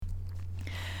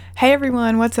Hey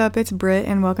everyone, what's up? It's Britt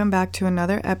and welcome back to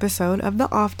another episode of the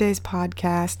Off Days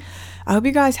podcast. I hope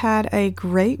you guys had a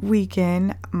great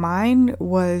weekend. Mine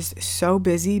was so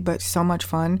busy but so much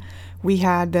fun. We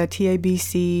had the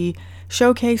TABC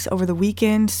showcase over the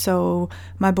weekend, so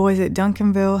my boys at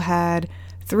Duncanville had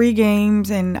 3 games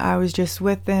and I was just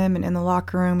with them and in the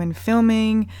locker room and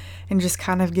filming and just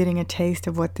kind of getting a taste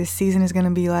of what this season is going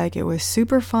to be like. It was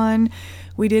super fun.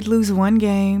 We did lose 1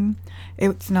 game.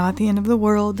 It's not the end of the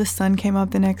world. The sun came up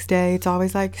the next day. It's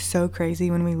always like so crazy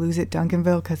when we lose at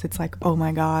Duncanville because it's like, oh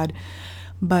my God.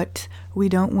 But we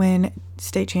don't win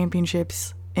state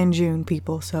championships in June,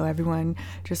 people. So everyone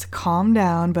just calm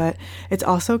down. But it's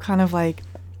also kind of like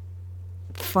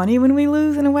funny when we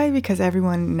lose in a way because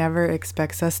everyone never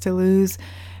expects us to lose.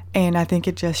 And I think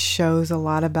it just shows a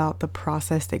lot about the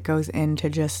process that goes into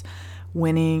just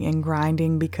winning and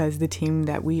grinding, because the team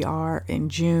that we are in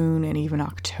June and even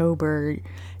October,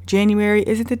 January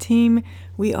isn't the team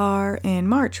we are in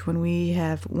March when we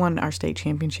have won our state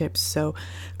championships. So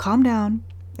calm down.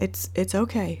 It's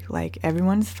okay. Like,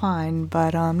 everyone's fine.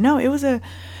 But no, it was a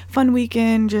fun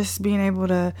weekend, just being able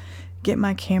to get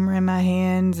my camera in my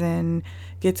hands and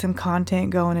get some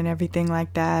content going and everything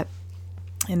like that.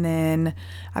 And then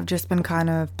I've just been kind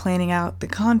of planning out the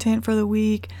content for the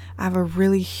week. I have a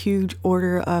really huge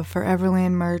order of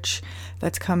Foreverland merch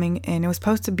that's coming in. It was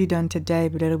supposed to be done today,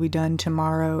 but it'll be done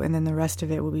tomorrow, and then the rest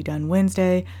of it will be done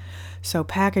Wednesday. So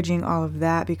packaging all of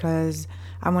that because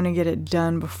I want to get it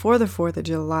done before the 4th of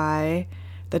July.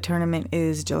 The tournament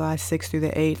is July 6th through the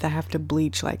 8th. I have to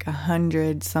bleach like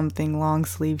 100 something long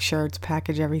sleeve shirts,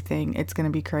 package everything. It's going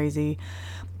to be crazy.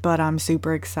 But I'm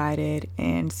super excited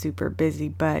and super busy.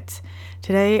 But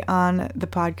today on the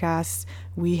podcast,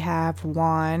 we have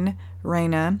Juan,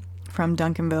 Reyna from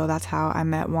Duncanville. That's how I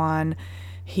met Juan.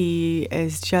 He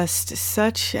is just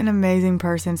such an amazing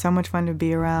person, so much fun to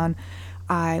be around.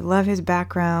 I love his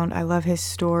background. I love his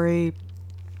story.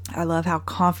 I love how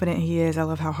confident he is. I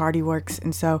love how hard he works.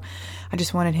 And so I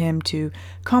just wanted him to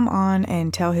come on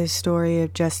and tell his story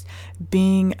of just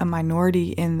being a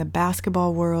minority in the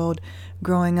basketball world,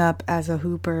 growing up as a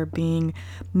hooper, being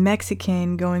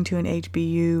Mexican, going to an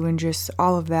HBCU, and just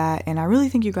all of that. And I really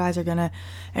think you guys are going to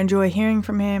enjoy hearing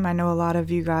from him. I know a lot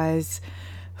of you guys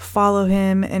follow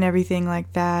him and everything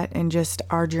like that, and just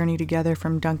our journey together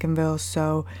from Duncanville.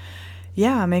 So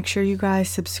yeah, make sure you guys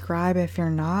subscribe if you're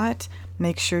not.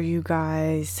 Make sure you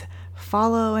guys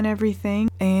follow and everything.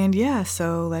 And yeah,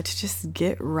 so let's just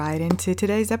get right into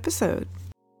today's episode.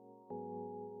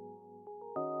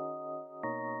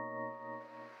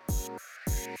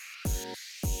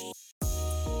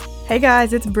 Hey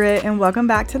guys, it's Britt and welcome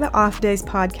back to the Off Days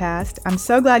podcast. I'm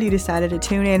so glad you decided to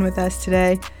tune in with us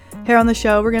today. Here on the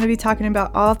show, we're going to be talking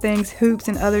about all things hoops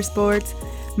and other sports,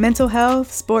 mental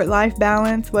health, sport-life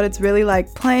balance, what it's really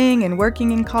like playing and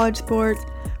working in college sports,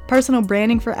 personal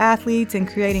branding for athletes and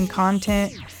creating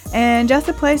content, and just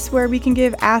a place where we can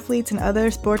give athletes and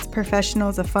other sports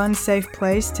professionals a fun, safe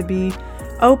place to be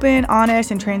open,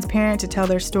 honest, and transparent to tell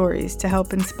their stories, to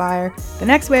help inspire the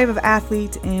next wave of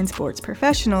athletes and sports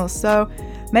professionals. So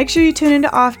make sure you tune into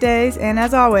Off Days, and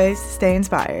as always, stay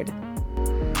inspired.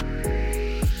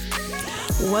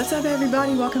 What's up,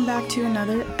 everybody? Welcome back to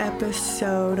another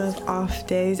episode of Off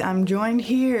Days. I'm joined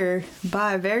here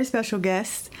by a very special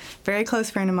guest, very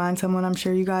close friend of mine, someone I'm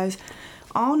sure you guys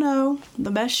all know, the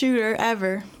best shooter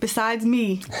ever, besides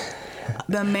me,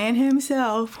 the man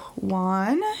himself,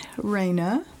 Juan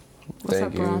Reyna. What's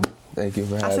up, Ron? Thank you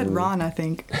for having me. I said Ron, I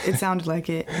think. It sounded like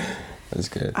it. That's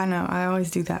good. I know, I always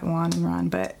do that, Juan and Ron.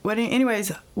 But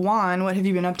anyways, Juan, what have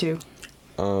you been up to?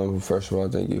 First of all,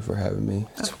 thank you for having me.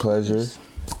 It's a pleasure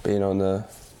being on the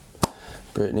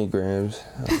Brittany Graham's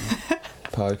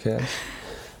podcast.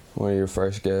 One of your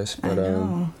first guests. But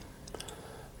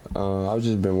I've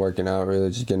just been working out, really,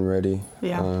 just getting ready.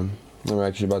 Yeah. I'm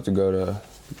actually about to go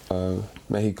to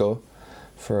Mexico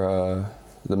for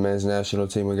the men's national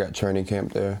team. We got training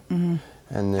camp there. Mm-hmm.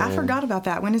 And then, I forgot about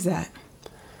that. When is that?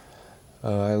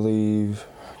 I leave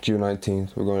June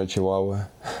 19th. We're going to Chihuahua.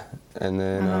 And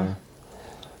then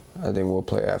I think we'll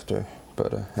play after.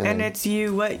 But and it's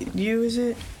you. What you is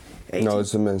it? 18? No,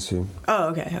 it's the men's team. Oh,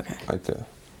 okay. Like the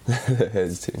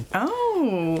heads team.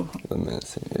 Oh. The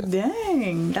men's team, yeah.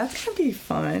 Dang, that's gonna be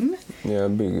fun. Yeah,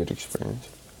 it'd be a good experience.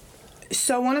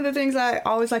 So one of the things I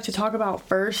always like to talk about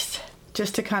first,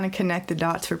 just to kind of connect the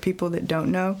dots for people that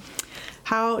don't know,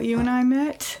 how you and I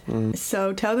met. Mm.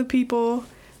 So tell the people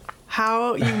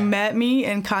how you met me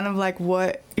and kind of like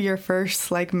what your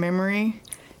first like memory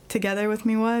together with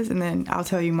me was, and then I'll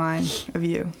tell you mine of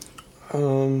you.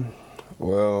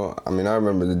 Well, I mean, I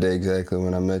remember the day exactly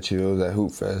when I met you. It was at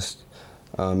Hoop Fest.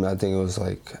 I think it was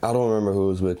like, I don't remember who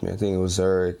was with me. I think it was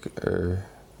Zurich or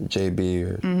JB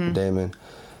or Damon.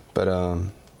 But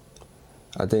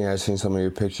I think I had seen some of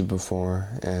your pictures before,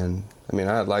 and I mean,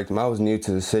 I had liked them. I was new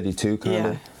to the city too, kind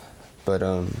of. But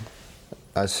I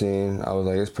was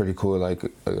like, it's pretty cool, like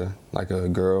a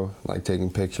girl like taking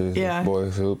pictures with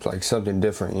boys hoops, like something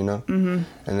different, you know. And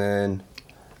then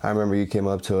I remember you came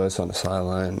up to us on the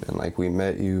sideline, and like we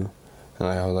met you, and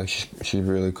I was like, she's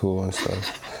really cool and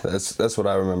stuff. That's what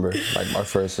I remember, like my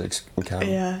first encounter.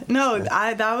 Yeah, no,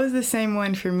 that was the same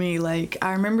one for me. Like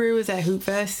I remember it was at Hoop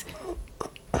Fest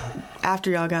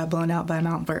after y'all got blown out by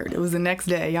Mount Bird. It was the next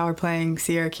day. Y'all were playing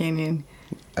Sierra Canyon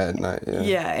at night.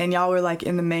 Yeah, and y'all were like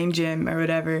in the main gym or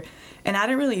whatever. And I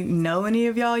didn't really know any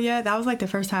of y'all yet. That was like the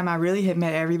first time I really had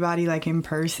met everybody like in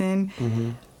person.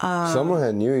 Someone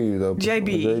had knew you though.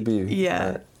 JB. Yeah.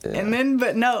 Right. Yeah. And then,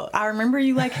 but no, I remember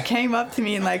you like came up to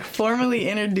me and like formally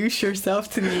introduced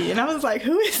yourself to me. And I was like,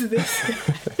 who is this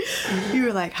guy? You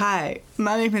were like, hi,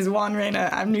 my name is Juan Reyna.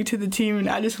 I'm new to the team and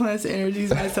I just wanted to introduce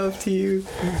myself to you.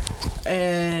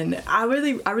 And I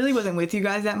really wasn't with you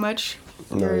guys that much.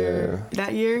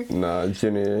 That year? Nah,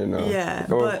 junior year, no. Yeah.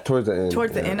 But towards the end.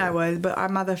 Towards the end I was.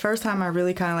 But the first time I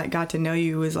really kind of like got to know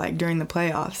you was like during the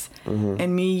playoffs.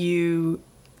 And me, you,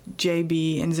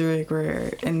 JB, and Zurich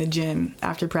were in the gym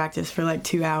after practice for like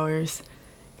 2 hours.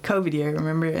 COVID year,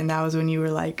 remember? And that was when you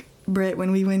were like, Britt,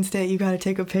 when we win state, you got to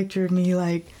take a picture of me.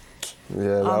 Like,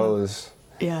 yeah, that was.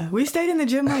 Yeah, we stayed in the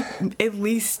gym like at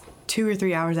least 2 or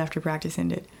 3 hours after practice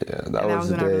ended. Yeah, that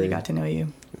was when I really got to know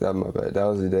you. My bad. That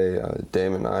was the day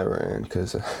Damon and I ran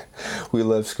because we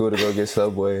left school to go get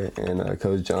Subway, and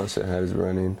Coach Johnson had us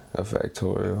running a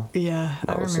factorial. Yeah,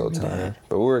 I was so tired. That.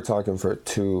 But we were talking for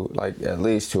at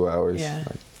least 2 hours. Yeah.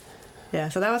 Yeah,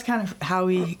 so that was kind of how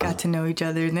we got to know each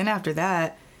other. And then after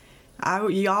that,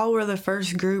 y'all were the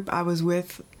first group I was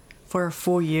with for a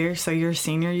full year. So your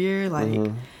senior year,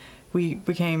 like, we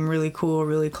became really cool,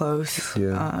 really close,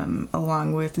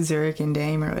 along with Zurich and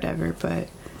Dame or whatever. But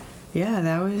yeah,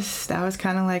 that was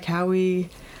kind of like how we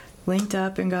linked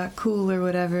up and got cool or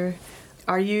whatever.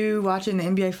 Are you watching the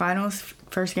NBA Finals?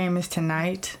 First game is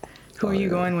tonight. Who are you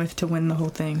going with to win the whole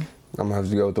thing? I'm gonna have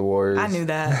to go with the Warriors. I knew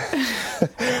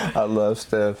that. I love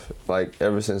Steph. Like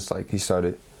ever since like he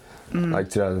started, like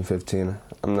 2015.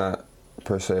 I'm not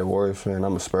per se a Warriors fan.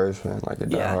 I'm a Spurs fan. Like a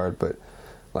diehard, but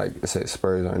like I say,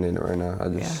 Spurs aren't in it right now.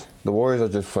 The Warriors are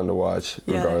just fun to watch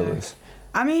regardless.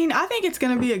 I mean, I think it's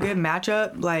going to be a good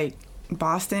matchup. Like,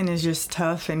 Boston is just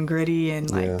tough and gritty and,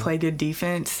 like, play good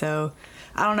defense. So,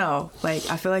 I don't know. Like,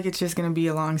 I feel like it's just going to be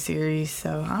a long series.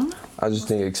 So, I don't know. I just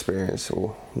think experience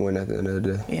will win at the end of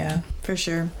the day. Yeah, for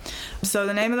sure. So,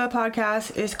 the name of the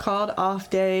podcast is called Off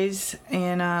Days.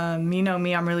 And, you know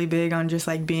me, I'm really big on just,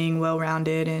 like, being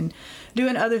well-rounded and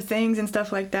doing other things and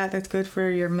stuff like that that's good for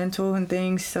your mental and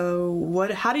things. So,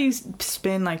 how do you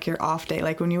spend, like, your off day?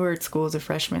 Like, when you were at school as a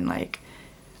freshman, like,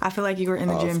 I feel like you were in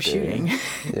the gym shooting.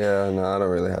 Yeah, no, I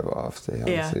don't really have an off day,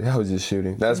 honestly. I was just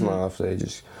shooting. That's my off day,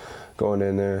 just going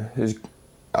in there.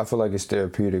 I feel like it's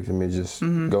therapeutic to me, just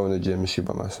go in the gym and shoot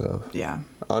by myself. Yeah.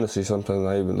 Honestly, sometimes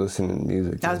I even listen to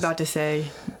music. I was about to say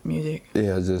music.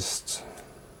 Yeah, just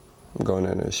going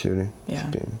in there shooting.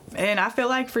 Yeah. And I feel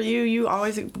like for you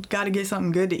always got to get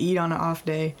something good to eat on an off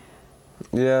day.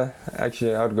 Yeah,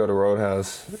 actually, I would go to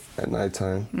Roadhouse at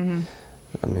nighttime.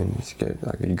 I mean, you get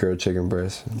like a grilled chicken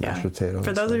breast and mashed potatoes.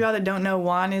 For those of y'all that don't know,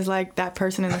 Juan is like that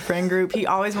person in the friend group. He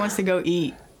always wants to go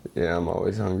eat. Yeah, I'm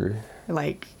always hungry.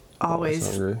 Like, always.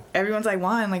 Hungry. Everyone's like,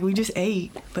 Juan, like, we just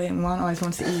ate. But Juan always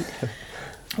wants to eat.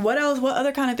 What else? What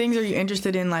other kind of things are you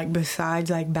interested in, like, besides,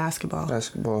 like, basketball?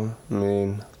 Basketball. I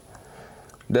mean,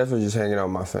 definitely just hanging out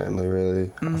with my family,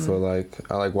 really. I feel like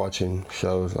I like watching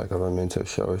shows, like if I'm into a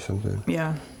show or something.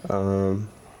 Yeah.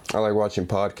 I like watching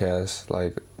podcasts,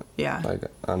 like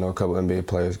I know a couple NBA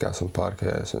players got some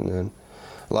podcasts, and then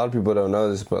a lot of people don't know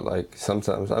this, but like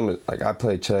sometimes I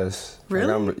play chess.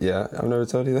 Really? Like, I've never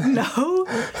told you that. No.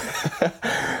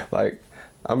 Like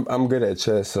I'm good at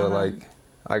chess, so like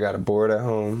I got a board at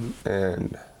home,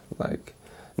 and like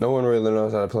no one really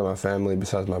knows how to play my family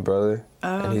besides my brother,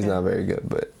 and he's not very good,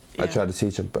 but I try to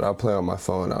teach him. But I'll play on my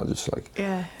phone. I'll just like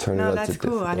turn it up to that's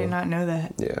cool. I did not know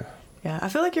that. Yeah. Yeah, I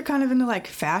feel like you're kind of into, like,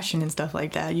 fashion and stuff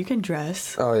like that. You can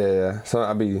dress. Oh, yeah. So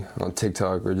I'll be on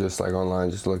TikTok or just, like,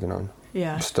 online just looking on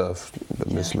stuff, the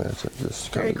mismatch. And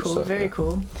just very cool, very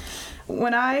cool.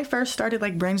 When I first started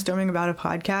like brainstorming about a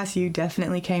podcast, you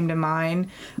definitely came to mind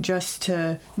just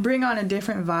to bring on a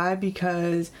different vibe,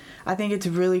 because I think it's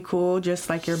really cool, just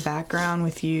like your background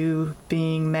with you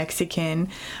being Mexican,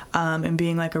 and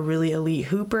being like a really elite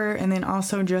hooper, and then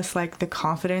also just like the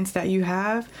confidence that you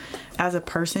have as a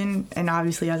person and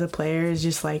obviously as a player is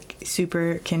just like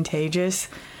super contagious.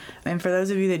 And for those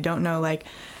of you that don't know, like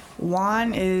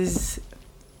Juan is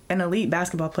an elite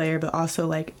basketball player, but also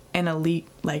like an elite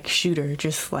like shooter.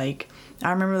 Just like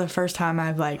I remember the first time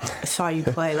I've like saw you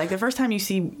play, like the first time you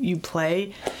see you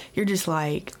play, you're just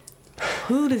like,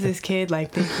 who does this kid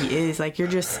like think he is? Like you're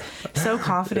just so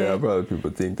confident. Yeah, probably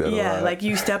people think that. Yeah, a lot. like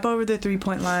you step over the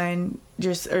 3-point line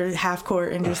or half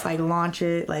court and just like launch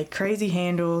it, like crazy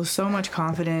handles, so much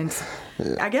confidence.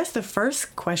 Yeah. I guess the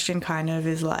first question kind of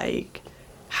is like,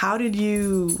 how did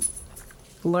you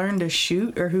learn to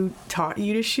shoot, or who taught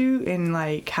you to shoot, and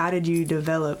like how did you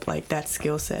develop like that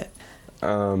skill set?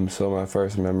 So my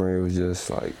first memory was just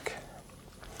like,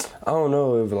 I don't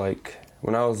know, if like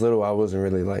when I was little I wasn't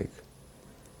really like,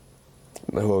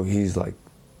 well, he's like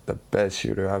the best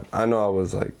shooter. I know I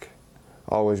was like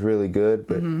always really good,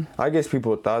 but I guess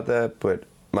people thought that, but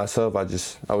myself I was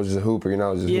just a hooper, you know.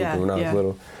 I was just hooping when I was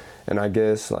little. And I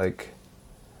guess like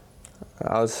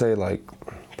I would say like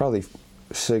probably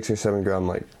 6th or 7th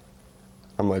grade,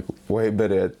 I'm like way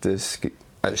better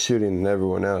at shooting than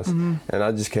everyone else. And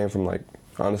I just came from like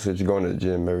honestly just going to the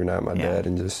gym every night with my dad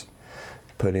and just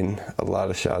putting a lot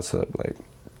of shots up. Like,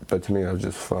 but to me that was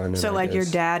just fun. So like your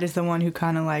dad is the one who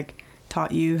kind of like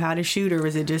taught you how to shoot, or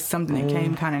was it just something that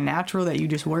came kind of natural that you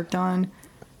just worked on?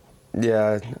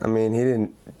 Yeah, I mean he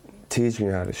didn't teach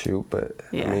me how to shoot, but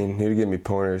I mean he would give me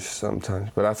pointers sometimes.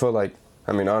 But I feel like,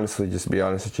 I mean, honestly, just to be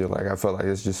honest with you, like I felt like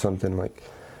it's just something like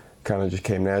kind of just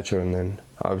came natural, and then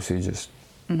obviously just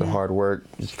the hard work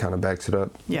just kind of backs it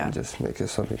up. Yeah, and just makes it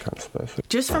something kind of special.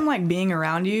 Just from like being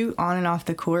around you on and off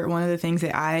the court, one of the things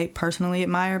that I personally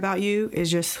admire about you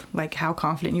is just like how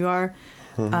confident you are.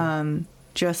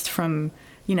 Just from,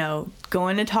 you know,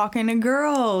 going to talking to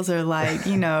girls, or like,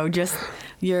 you know, just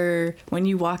when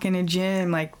you walk in a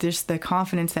gym, like just the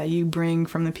confidence that you bring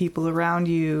from the people around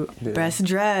you. Best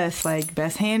dress, like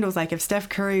best handles. Like if Steph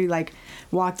Curry like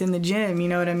walked in the gym, you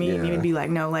know what I mean? You would be like,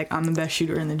 no, like I'm the best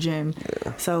shooter in the gym.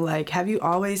 So like, have you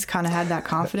always kind of had that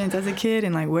confidence as a kid,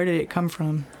 and like where did it come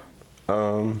from?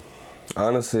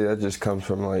 Honestly, that just comes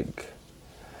from like,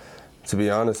 to be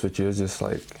honest with you, it's just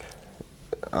like,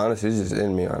 honestly, it's just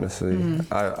in me, honestly.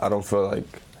 I don't feel like,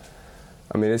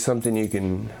 I mean, it's something you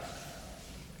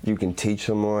can teach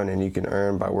someone and you can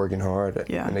earn by working hard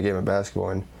in the game of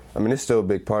basketball. And I mean, it's still a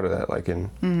big part of that, like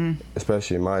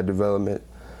especially in my development,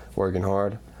 working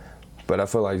hard. But I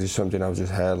feel like it's something I've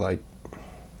just had,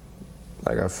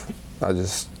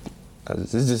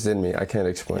 it's just in me. I can't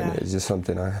explain it. It's just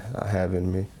something I have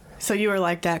in me. So you were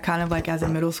like that kind of like as a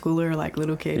middle schooler, like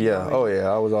little kid? Yeah,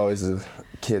 I was always a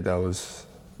kid that was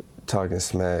talking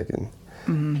smack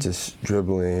and just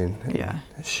dribbling and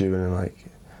shooting, and like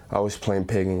I was playing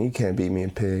pig, and you can't beat me in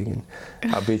pig, and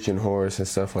I'll beat you in horse and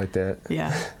stuff like that.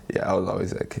 Yeah, I was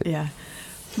always that kid. Yeah,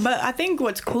 but I think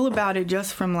what's cool about it,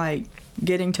 just from like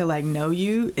getting to like know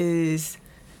you, is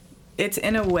it's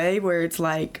in a way where it's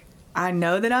like, I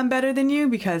know that I'm better than you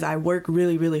because I work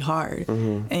really, really hard.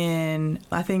 And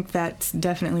I think that's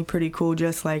definitely pretty cool,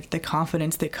 just like the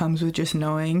confidence that comes with just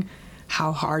knowing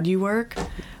how hard you work.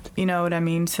 You know what I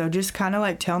mean? So just kind of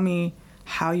like tell me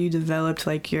how you developed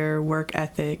like your work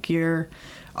ethic. You're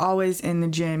always in the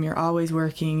gym, you're always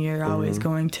working, you're always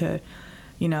going to,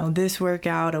 you know, this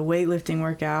workout, a weightlifting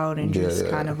workout, and just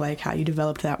kind of like how you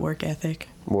developed that work ethic.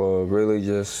 Well, it really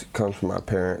just comes from my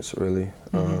parents, really.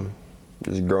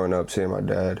 Just growing up, seeing my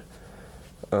dad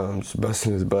just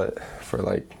busting his butt for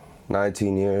like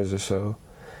 19 years or so,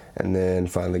 and then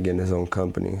finally getting his own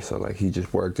company. So like he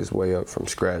just worked his way up from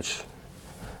scratch.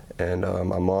 And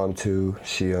my mom too,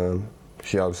 she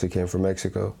obviously came from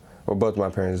Mexico. Well, both my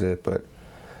parents did, but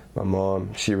my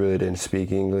mom, she really didn't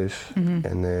speak English,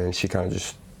 and then she kind of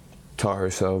just taught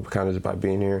herself kind of just by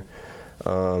being here.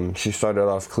 She started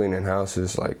off cleaning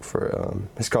houses, like for,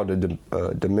 it's called the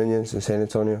Dominions in San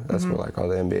Antonio. That's where like all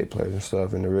the NBA players and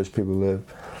stuff and the rich people live.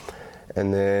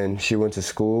 And then she went to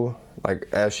school, like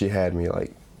as she had me,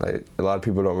 like a lot of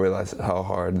people don't realize how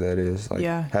hard that is, like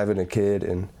having a kid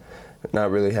and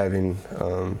not really having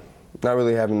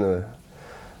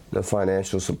the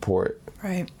financial support.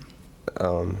 Right.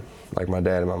 Like my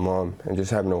dad and my mom, and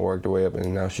just having to work the way up,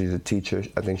 and now she's a teacher.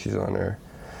 I think she's on her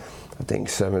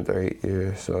 7th or 8th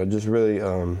year. So it just really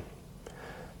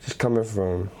just coming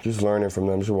from, just learning from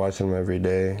them, just watching them every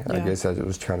day. Yeah. I guess that it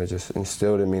was kind of just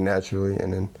instilled in me naturally,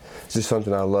 and then it's just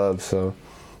something I love. So,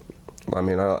 I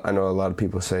mean, I know a lot of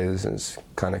people say this, and it's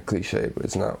kind of cliche, but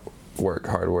it's not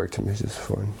hard work to me. It's just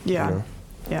fun. Yeah. You know?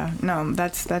 Yeah. No,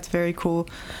 that's very cool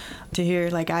to hear.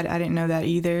 Like, I didn't know that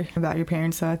either about your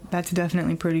parents, so that's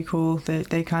definitely pretty cool that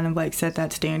they kind of like set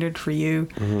that standard for you,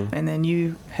 and then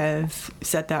you have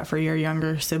set that for your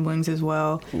younger siblings as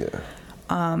well.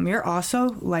 Yeah. You're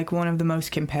also like one of the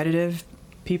most competitive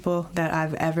people that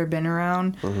I've ever been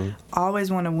around.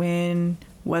 Always want to win,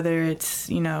 whether it's,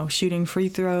 you know, shooting free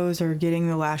throws or getting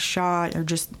the last shot or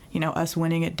just, you know, us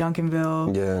winning at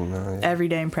Duncanville. Yeah. Every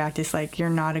day in practice. Like, you're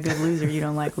not a good loser. You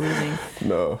don't like losing.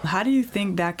 No. How do you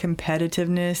think that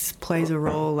competitiveness plays a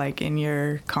role, like, in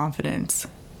your confidence?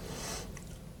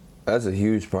 That's a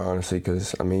huge part, honestly,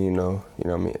 because, I mean, you know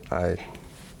what I mean? I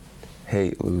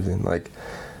hate losing. Like,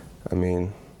 I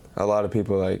mean, a lot of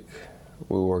people, like,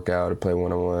 we work out or play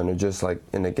one-on-one or just, like,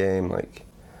 in the game, like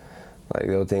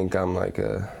they'll think I'm, like,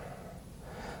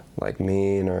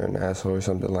 mean or an asshole or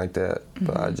something like that.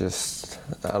 But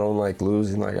I don't like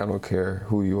losing. Like, I don't care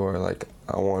who you are. Like,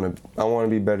 I want to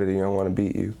be better than you. I want to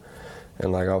beat you.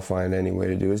 And, like, I'll find any way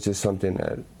to do it. It's just something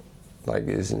that, like,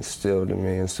 is instilled in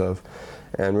me and stuff.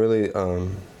 And really,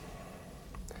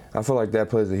 I feel like that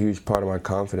plays a huge part of my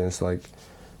confidence. Like,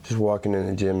 just walking in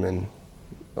the gym and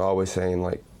always saying,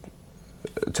 like,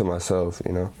 to myself,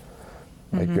 you know,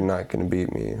 like, you're not gonna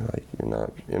beat me. Like,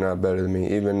 you're not better than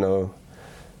me. Even though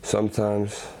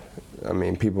sometimes, I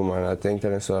mean, people might not think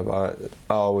that and stuff.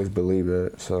 I always believe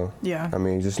it. So Yeah. I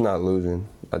mean, just not losing.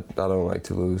 I don't like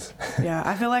to lose. Yeah,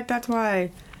 I feel like that's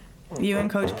why you and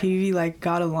Coach Peavy, like,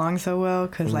 got along so well,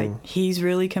 because like, he's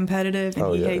really competitive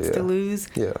and he hates to lose.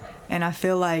 Yeah. And I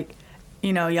feel like,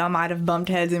 you know, y'all might have bumped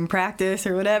heads in practice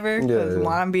or whatever, because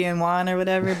Juan being Juan or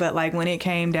whatever, but like, when it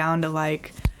came down to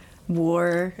like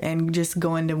war and just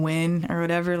going to win or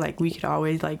whatever, like, we could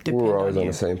always like depend on you. We were always on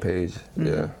the same page.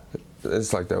 Yeah.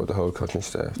 It's like that with the whole coaching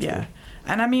staff too. Yeah.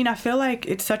 And I mean, I feel like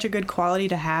it's such a good quality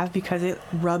to have because it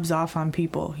rubs off on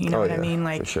people. You know what I mean?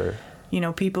 Like, for sure. You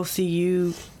know, people see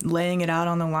you laying it out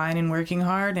on the line and working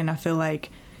hard, and I feel like,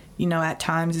 you know, at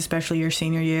times, especially your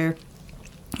senior year,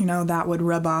 you know, that would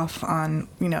rub off on,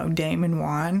 you know, Dame and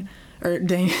Juan. Or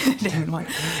Dame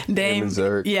and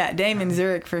Zurich. Yeah, Dame and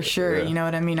Zurich for sure. Yeah. You know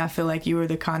what I mean? I feel like you were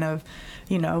the kind of,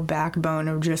 you know, backbone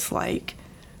of just like,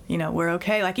 you know, we're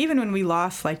okay. Like, even when we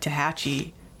lost, like, to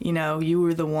Hatchie, you know, you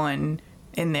were the one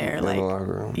in there, in like, the locker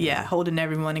room. Yeah, holding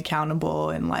everyone accountable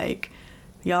and, like,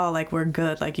 y'all, like, we're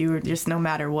good. Like, you were just, no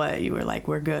matter what, you were like,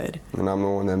 we're good. And I'm the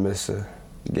one that missed a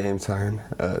game time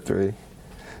 3.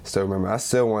 Still remember, I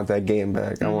still want that game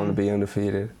back. I want to be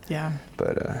undefeated. Yeah.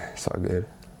 But it's all good.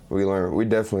 We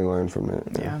definitely learned from it.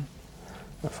 Yeah.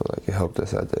 I feel like it helped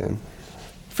us at the end.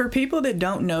 For people that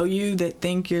don't know you, that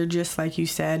think you're just, like you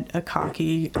said, a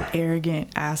cocky,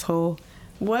 arrogant asshole,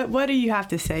 what do you have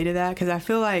to say to that? Because I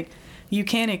feel like you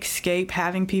can't escape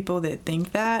having people that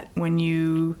think that when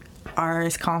you are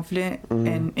as confident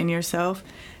in yourself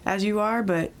as you are,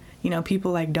 but, you know,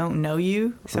 people, like, don't know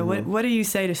you. So what do you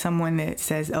say to someone that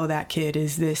says, oh, that kid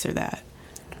is this or that?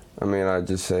 I mean, I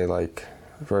just say, like,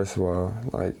 first of all,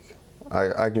 like,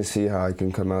 I can see how I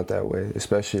can come out that way,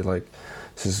 especially, like,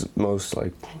 since most,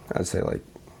 like, I'd say, like,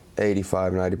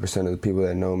 85-90% of the people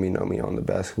that know me on the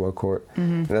basketball court.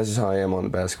 And that's just how I am on the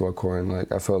basketball court. And,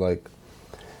 like, I feel like,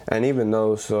 and even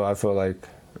though, so I feel like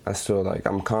I still, like,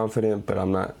 I'm confident, but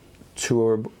I'm not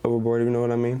too overboard, you know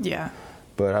what I mean? Yeah.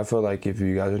 But I feel like if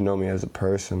you guys know me as a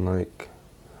person, like,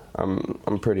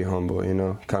 I'm pretty humble, you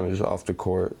know, kind of just off the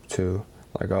court, too.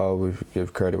 Like, I always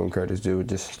give credit when credit's due,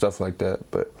 just stuff like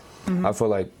that. But I feel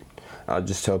like I'll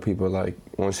just tell people, like,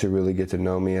 once you really get to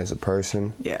know me as a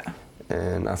person. Yeah.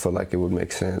 And I feel like it would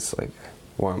make sense, like,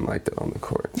 why I'm like that on the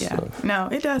court and stuff. No,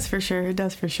 it does for sure. It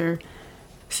does for sure.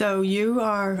 So you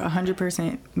are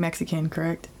 100% Mexican,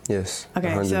 correct? Yes. Okay,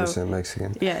 100%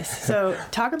 Mexican. Yes. So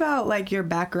talk about, like, your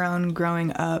background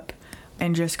growing up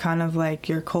and just kind of, like,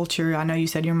 your culture. I know you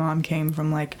said your mom came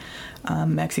from, like,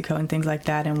 Mexico and things like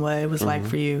that, and what it was like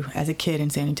for you as a kid in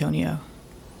San Antonio.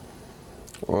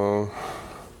 Well,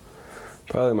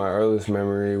 probably my earliest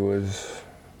memory was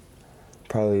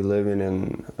probably living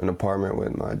in an apartment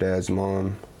with my dad's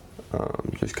mom,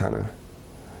 just kind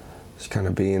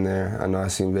of being there. I know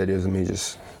I've seen videos of me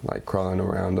just, like, crawling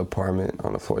around the apartment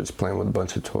on the floor, just playing with a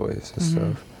bunch of toys and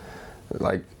stuff.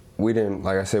 Like,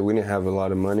 like I said, we didn't have a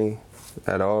lot of money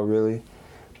at all, really,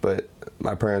 but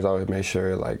my parents always made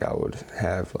sure, like, I would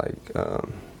have, like,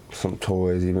 some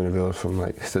toys, even if it was from,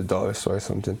 like, the dollar store or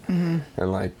something.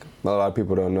 And, like, a lot of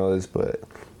people don't know this, but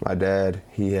my dad,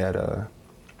 he had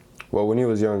well, when he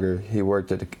was younger, he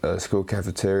worked at the school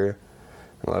cafeteria.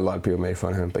 A lot of people made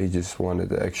fun of him, but he just wanted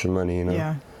the extra money, you know.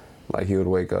 Yeah. Like he would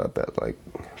wake up at like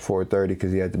 4:30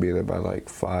 because he had to be there by like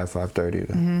 5:30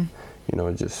 to, you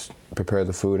know, just prepare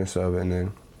the food and stuff. And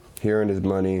then he earned his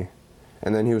money,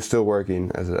 and then he was still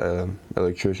working as an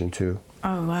electrician too.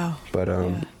 Oh wow. But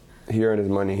he earned his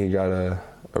money. He got a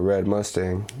red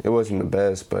Mustang. It wasn't the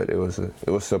best, but it was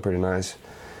still pretty nice.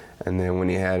 And then when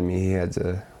he had me, he had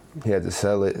to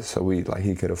sell it so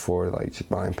he could afford like just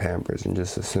buying Pampers and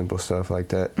just the simple stuff like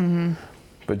that.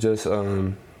 But just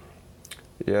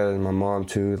yeah, my mom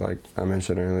too, like I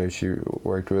mentioned earlier, she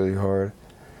worked really hard.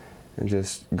 And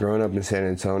just growing up in San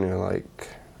Antonio, like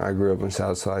I grew up in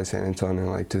Southside San Antonio,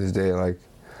 like to this day, like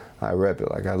I rep it.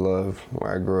 Like I love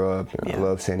where I grew up, and I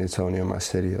love San Antonio, my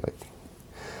city. Like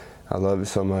I love it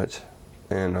so much.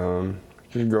 And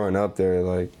just growing up there,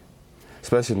 like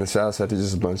especially in the South Side, there's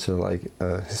just a bunch of like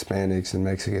Hispanics and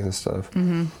Mexicans and stuff.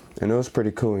 And it was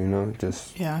pretty cool, you know,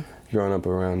 just growing up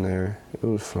around there. It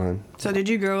was fun. So did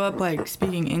you grow up like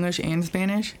speaking English and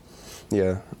Spanish?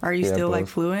 Yeah. Are you still both. like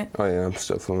fluent? Oh yeah, I'm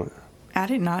still fluent. I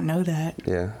did not know that.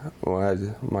 Yeah. Well, I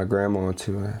had my grandma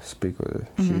too. I speak with her.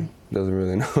 She doesn't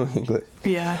really know English.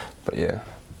 Yeah. But yeah.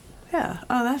 Yeah.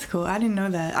 Oh, that's cool. I didn't know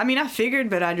that. I mean, I figured,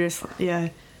 but I just,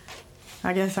 I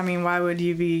guess, I mean, why would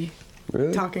you be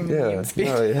talking to me in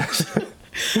Spanish? Oh,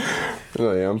 yeah.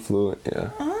 Oh, yeah, I'm fluent,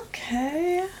 yeah.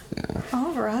 Okay. Yeah.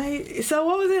 All right. So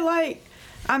what was it like,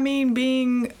 I mean,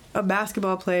 being a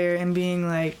basketball player and being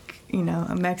like, you know,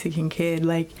 a Mexican kid,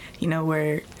 like, you know,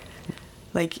 where,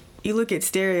 like, you look at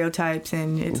stereotypes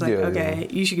and it's like, okay,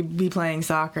 you should be playing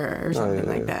soccer or something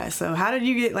like that. So how did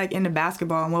you get, like, into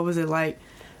basketball, and what was it like,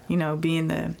 you know, being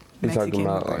the Mexican? You're talking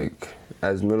about, like,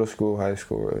 as middle school, high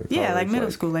school, or college? Yeah, like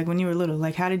middle school, like when you were little.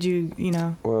 Like, how did you, you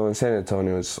know? Well, in San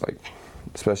Antonio, it's like,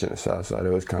 especially in the South Side,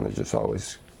 it was kind of just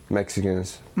always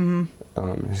Mexicans,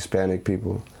 Hispanic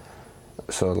people.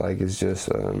 So, like, it's just,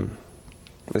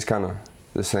 it's kind of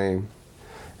the same.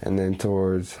 And then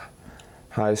towards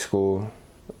high school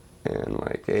and,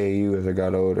 like, AAU as I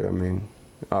got older, I mean,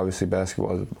 obviously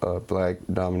basketball is a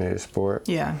black-dominated sport.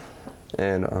 Yeah.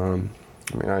 And, I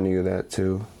mean, I knew that,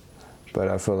 too. But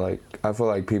I feel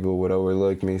like people would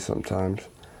overlook me sometimes.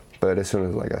 But as soon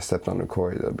as like I stepped on the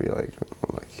court, they'll be like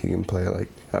he can play. Like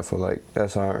I feel like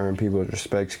that's how I earn people's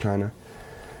respect, kind of.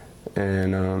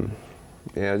 And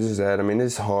yeah, just that. I mean,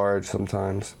 it's hard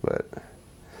sometimes, but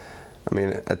I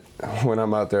mean, when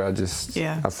I'm out there, I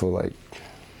feel like,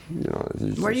 you know.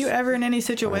 Were you ever in any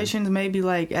situations, maybe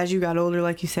like as you got older,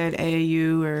 like you said,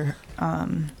 AAU or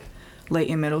late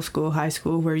in middle school, high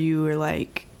school, where you were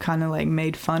like kind of like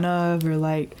made fun of, or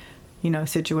like, you know,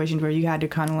 situations where you had to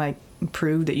kind of like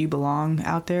prove that you belong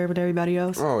out there with everybody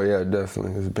else? Oh yeah,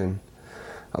 definitely. There's been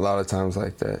a lot of times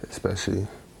like that, especially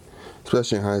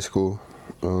in high school.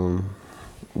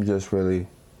 Just really,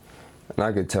 and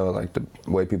I could tell like the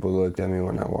way people looked at me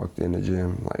when I walked in the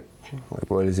gym, like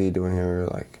what is he doing here?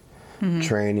 Like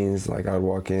trainings, like I'd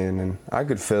walk in and I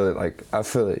could feel it. Like I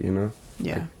feel it, you know.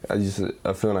 Yeah. Like,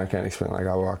 a feeling I can't explain. Like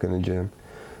I walk in the gym,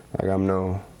 like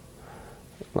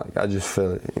I just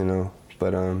feel it, you know.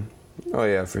 But oh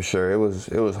yeah, for sure, it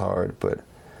was hard. But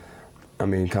I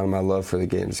mean, kind of my love for the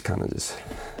game is kind of just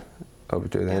over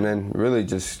through that, and then really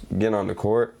just getting on the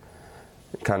court,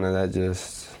 kind of that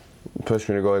just pushed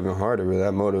me to go even harder. Really,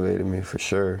 that motivated me for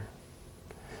sure.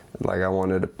 Like I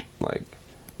wanted to like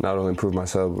not only prove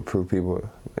myself but prove people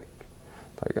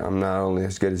like I'm not only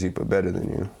as good as you but better than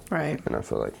you. Right. And I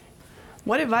feel like.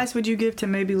 What advice would you give to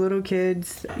maybe little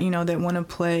kids, you know, that want to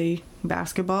play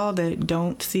basketball, that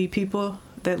don't see people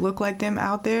that look like them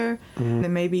out there, that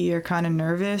maybe are kind of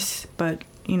nervous, but,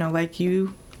 you know, like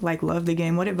you, like love the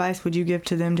game? What advice would you give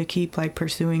to them to keep like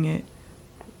pursuing it?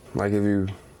 Like if you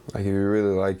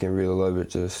really like and really love it,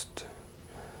 just,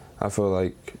 I feel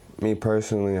like, me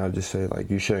personally, I'll just say like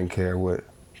you shouldn't care what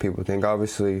people think.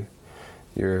 Obviously,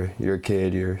 you're a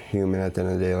kid, you're human at the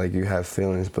end of the day, like you have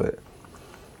feelings, but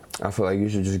I feel like you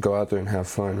should just go out there and have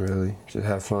fun, really. Just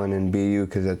have fun and be you,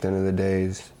 because at the end of the day,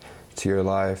 it's your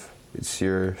life, it's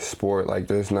your sport. Like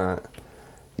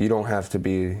you don't have to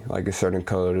be like a certain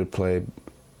color to play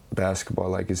basketball.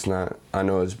 Like it's not, I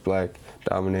know it's black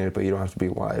dominated, but you don't have to be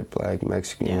white, black,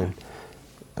 Mexican,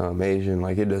 Asian.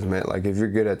 Like it doesn't matter. Like if you're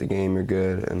good at the game, you're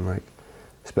good. And like,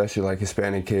 especially like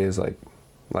Hispanic kids,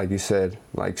 like you said,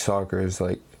 like soccer is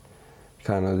like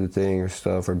kind of the thing or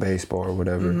stuff, or baseball or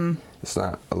whatever. It's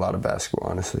not a lot of basketball,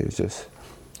 honestly. It's just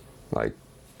like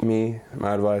my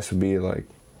advice would be like,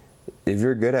 if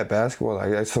you're good at basketball, like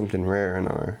that's something rare in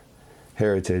our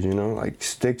heritage, you know, like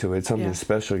stick to it. It's something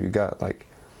special you got. Like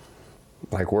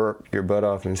like work your butt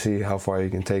off and see how far you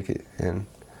can take it. And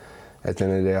at the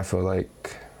end of the day, I feel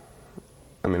like,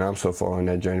 I mean, I'm so far on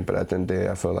that journey, but at the end of the day,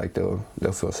 I feel like they'll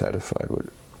feel satisfied with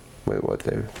what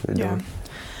they're doing.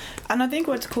 And I think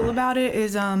what's cool about it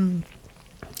is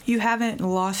you haven't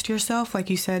lost yourself, like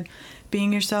you said,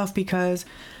 being yourself, because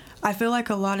I feel like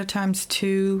a lot of times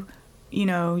too, you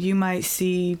know, you might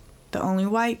see the only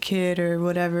white kid or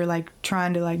whatever, like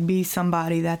trying to like be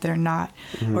somebody that they're not,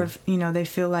 or, you know, they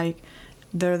feel like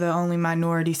they're the only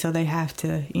minority, so they have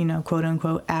to, you know, quote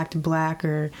unquote, act black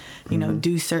or, you know,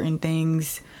 do certain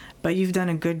things. But you've done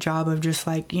a good job of just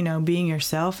like, you know, being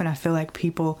yourself. And I feel like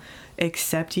people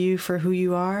accept you for who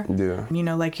you are. Yeah. You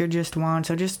know, like you're just Juan.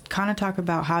 So just kind of talk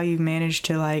about how you've managed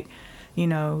to like, you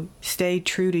know, stay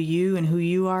true to you and who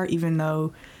you are, even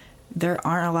though there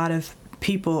aren't a lot of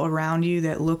people around you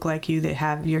that look like you that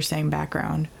have your same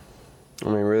background. I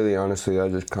mean, really, honestly,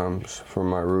 that just comes from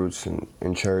my roots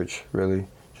in church, really.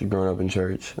 Just growing up in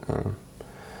church.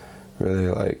 Really,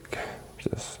 like,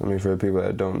 just, I mean, for the people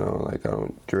that don't know, like, I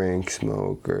don't drink,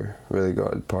 smoke, or really go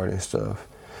out to party and stuff.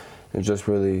 And just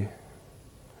really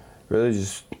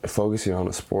just focusing on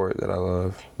the sport that I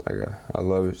love. Like, I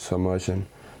love it so much. And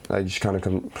I just kind of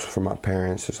come from my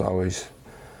parents, just always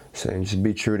saying, just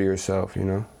be true to yourself, you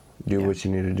know? Do what you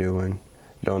need to do, and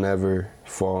don't ever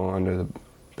fall under the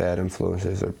bad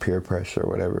influences or peer pressure or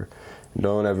whatever.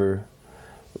 Don't ever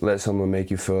let someone make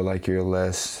you feel like you're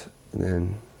less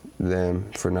than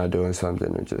them for not doing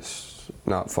something or just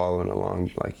not following along.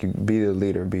 Like, you be the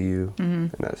leader, be you.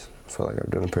 And I feel like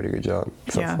I've done a pretty good job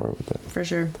so far with that. For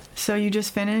sure. So you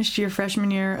just finished your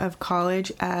freshman year of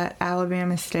college at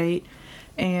Alabama State.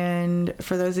 And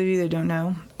for those of you that don't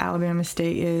know, Alabama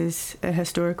State is a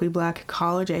historically black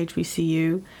college,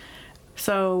 HBCU.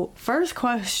 So first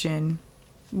question,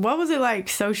 what was it like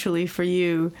socially for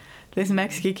you, this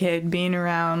Mexican kid, being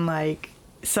around like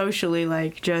socially,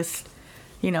 like just,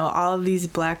 you know, all of these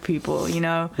black people, you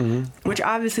know, which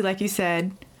obviously, like you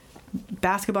said,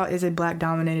 basketball is a black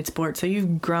dominated sport. So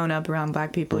you've grown up around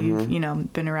black people, you've, you know,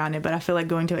 been around it. But I feel like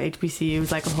going to a HBCU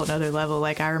is like a whole other level.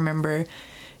 Like I remember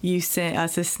you sent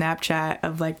us a Snapchat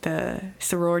of like the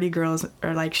sorority girls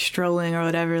are like strolling or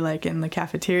whatever, like in the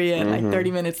cafeteria, and like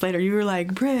 30 minutes later you were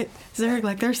like, Britt, Zerg,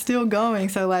 like they're still going.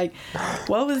 So like,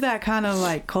 what was that kind of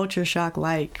like culture shock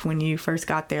like when you first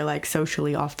got there, like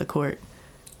socially off the court?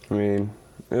 I mean,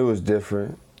 it was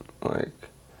different, like,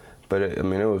 but it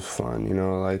was fun, you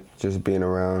know, like just being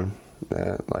around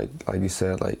that, like you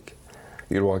said, like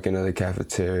you'd walk into the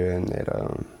cafeteria and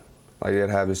they'd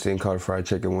have this thing called Fried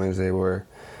Chicken Wednesday where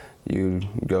you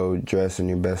go dress in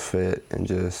your best fit and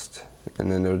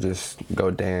then they'll just go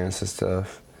dance and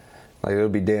stuff. Like, it'll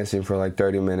be dancing for like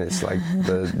 30 minutes. Like,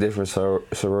 the different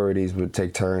sororities would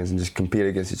take turns and just compete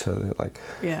against each other. Like,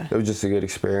 it was just a good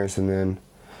experience. And then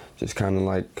just kind of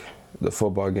like the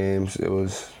football games, there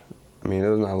was not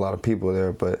a lot of people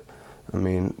there, but I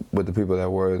mean, with the people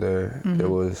that were there, it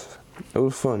was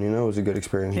fun, you know? It was a good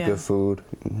experience, good food,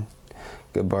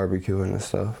 good barbecue and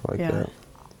stuff like that.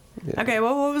 Yeah. Okay,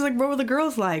 what were the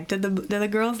girls like? Did the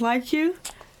girls like you?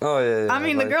 Oh yeah. I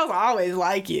mean, like, the girls always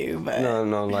like you, but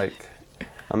no, like,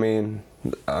 I mean,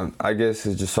 I guess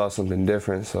it just saw something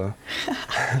different, so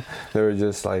they were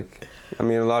just like, I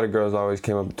mean, a lot of girls always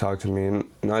came up and talked to me, and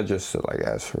not just to like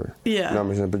ask for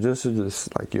numbers, but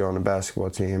just like you're on the basketball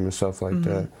team and stuff like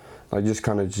that, like just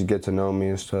kind of just get to know me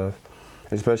and stuff,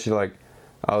 especially like.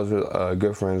 I was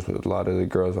good friends with a lot of the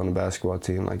girls on the basketball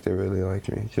team. Like, they really liked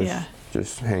me.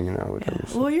 Just hanging out with them.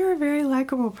 Well, you're a very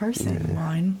likable person,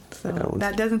 Juan. So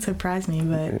that doesn't surprise me,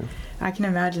 but I can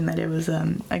imagine that it was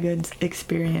a good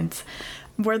experience.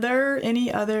 Were there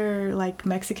any other, like,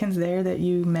 Mexicans there that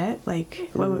you met?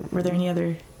 Like, were there any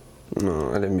other?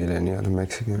 No, I didn't meet any other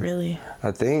Mexican. Really?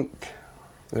 I think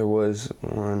there was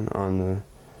one on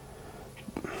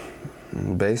the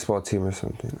baseball team or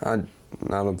something.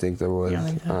 I don't think there was.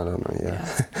 I don't know. Yeah.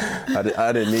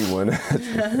 I didn't need one.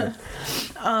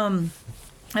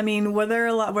 I mean, were there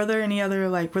a lot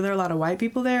of white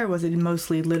people there, or was it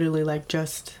mostly literally like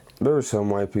just? There were some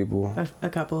white people. A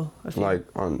couple. A few. Like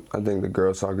I think the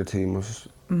girls soccer team was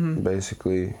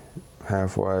basically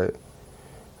half white,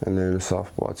 and then the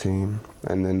softball team,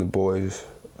 and then the boys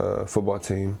football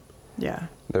team. Yeah.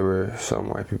 There were some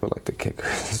white people, like the kickers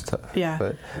and stuff. Yeah.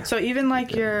 But, so even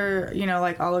like your, you know,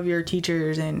 like all of your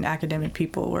teachers and academic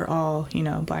people were all, you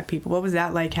know, black people. What was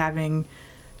that like having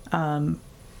kind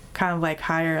of like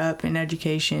higher up in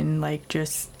education, like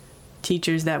just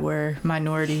teachers that were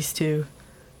minorities too?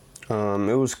 It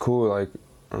was cool. Like,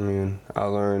 I mean, I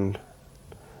learned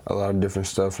a lot of different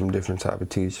stuff from different type of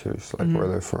teachers, like where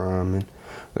they're from and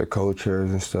their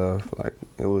cultures and stuff. Like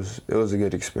it was a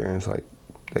good experience. Like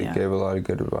they gave a lot of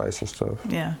good advice and stuff.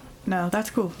 Yeah. No, that's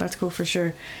cool. That's cool for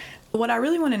sure. What I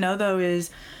really want to know though is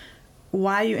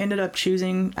why you ended up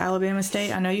choosing Alabama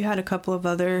State. I know you had a couple of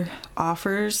other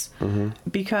offers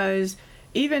because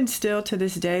even still to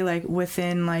this day, like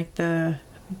within like the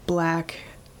Black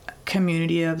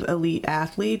community of elite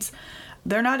athletes,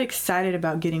 they're not excited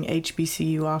about getting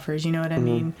HBCU offers. You know what I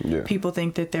mean? Yeah. People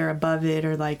think that they're above it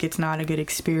or like it's not a good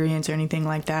experience or anything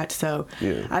like that. So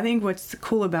I think what's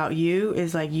cool about you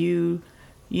is like you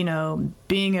know,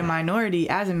 being a minority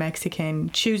as a Mexican,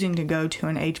 choosing to go to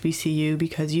an HBCU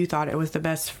because you thought it was the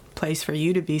best place for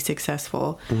you to be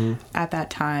successful at that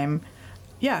time.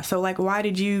 Yeah, so like why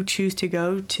did you choose to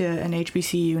go to an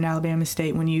HBCU in Alabama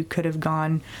State when you could have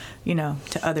gone, you know,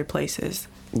 to other places?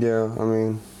 Yeah, I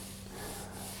mean,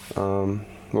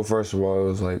 well, first of all, it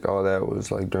was like all that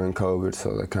was like during COVID,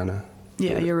 so that kind of...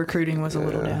 Yeah, your recruiting was a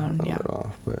little down. A little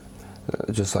off, but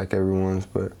just like everyone's.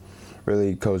 But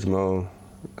really, Coach Mo,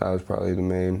 that was probably the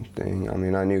main thing. I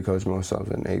mean, I knew Coach Mo since I was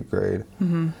in 8th grade.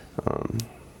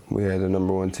 We had the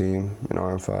 #1 team in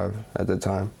RM5 at the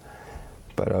time.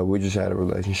 But we just had a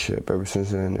relationship ever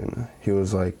since then, and he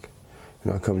was like,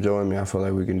 you know, come join me. I feel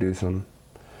like we can do some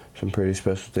pretty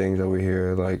special things over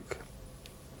here. Like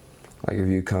if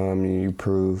you come, you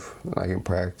prove, like in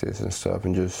practice and stuff,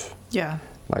 and just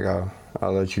like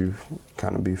I'll let you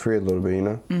kind of be free a little bit, you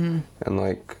know. And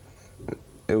like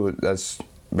that's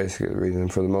basically the reason.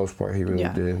 For the most part, he really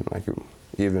did. Like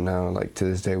even now, like to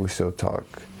this day, we still talk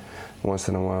once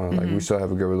in a while. Like we still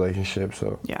have a good relationship.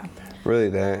 So really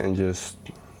that, and just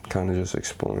kind of just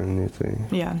exploring new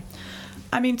things. Yeah.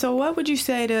 I mean, so what would you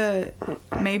say to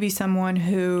maybe someone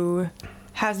who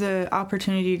has the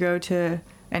opportunity to go to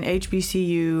an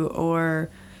HBCU or,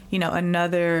 you know,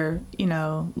 another, you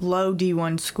know, low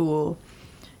D1 school?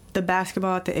 The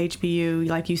basketball at the HBU,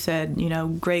 like you said, you know,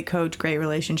 great coach, great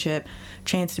relationship,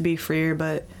 chance to be freer,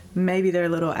 but maybe they're a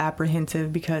little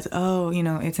apprehensive because, oh, you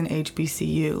know, it's an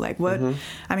HBCU. Like what,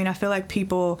 I mean, I feel like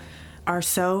people are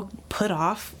so put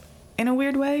off in a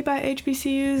weird way by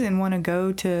HBCUs and want to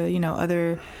go to, you know,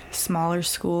 other smaller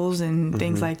schools and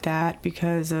things like that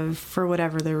because of, for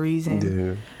whatever the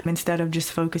reason, instead of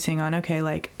just focusing on, okay,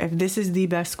 like if this is the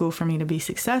best school for me to be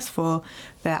successful,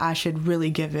 that I should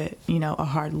really give it, you know, a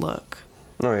hard look.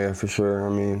 Oh yeah, for sure. I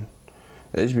mean,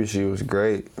 HBCU was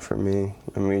great for me.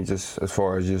 I mean, just as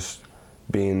far as just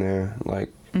being there,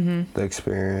 like the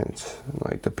experience,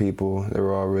 like the people, they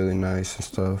were all really nice and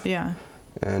stuff. Yeah.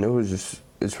 And it was just,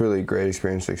 it's really a great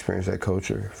experience to experience that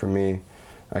culture. For me,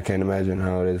 I can't imagine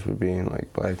how it is with being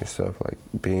like Black and stuff, like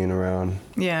being around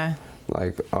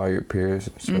like all your peers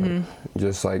and stuff.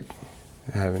 Just like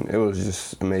having, it was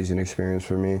just amazing experience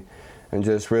for me. And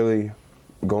just really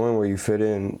going where you fit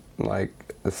in, like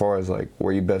as far as like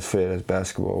where you best fit as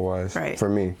basketball wise. For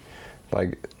me,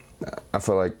 like I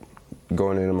feel like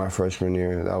going into my freshman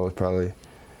year, that was probably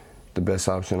the best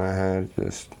option I had,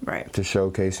 just to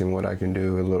showcasing what I can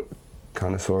do a little,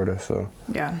 kind of, sort of. So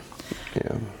yeah.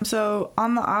 So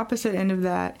on the opposite end of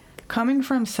that, coming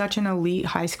from such an elite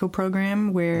high school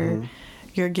program where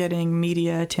you're getting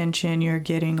media attention, you're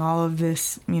getting all of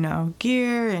this, you know,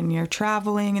 gear, and you're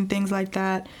traveling and things like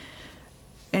that,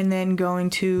 and then going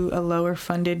to a lower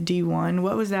funded D1,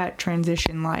 what was that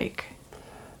transition like?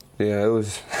 Yeah, it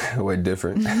was way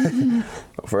different.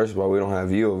 First of all, we don't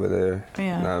have you over there.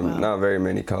 Not very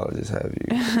many colleges have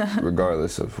you,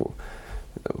 regardless of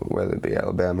whether it be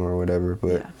Alabama or whatever.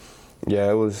 But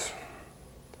it was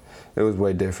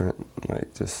way different.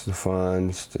 Like just the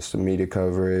funds, just the media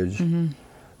coverage,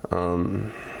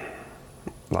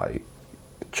 like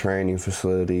training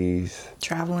facilities,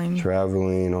 traveling.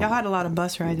 Y'all had a lot of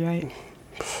bus rides, right?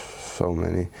 So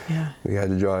many. Yeah. We had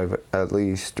to drive at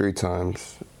least 3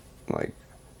 times, like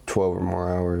 12 or more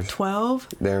hours. 12?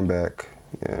 There and back.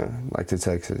 Yeah, like to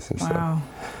Texas and stuff.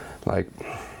 Like.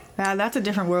 Yeah, that's a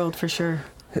different world for sure.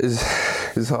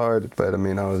 It's hard, but I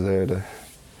mean, I was there to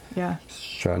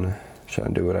trying to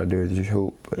do what I do to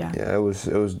hoop. But it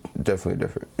was definitely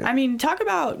different. Yeah. I mean, talk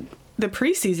about the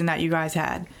preseason that you guys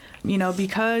had. You know,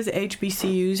 because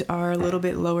HBCUs are a little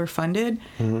bit lower funded,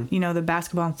 you know, the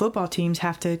basketball and football teams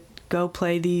have to go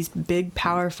play these big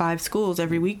Power 5 schools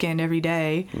every weekend, every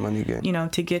day. Money game. You know,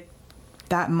 to get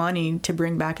that money to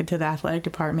bring back into the athletic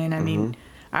department. I mean,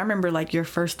 I remember like your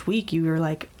first week, you were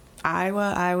like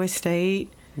Iowa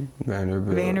State,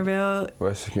 Vanderbilt,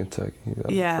 Western Kentucky.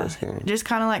 Yeah, first game. Just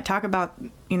kind of like talk about,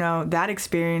 you know, that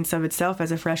experience of itself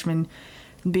as a freshman,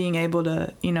 being able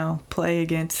to, you know, play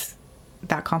against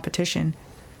that competition.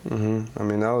 I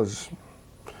mean, that was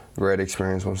great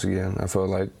experience once again. I feel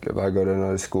like if I go to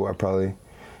another school, I probably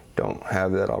don't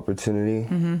have that opportunity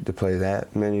to play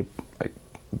that many like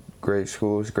great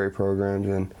schools, great programs.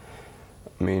 And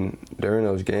I mean, during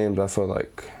those games, I feel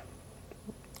like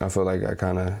I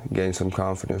kind of gained some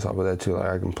confidence off of that too. Like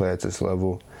I can play at this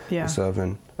level and stuff.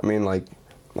 And I mean, like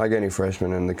any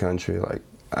freshman in the country, like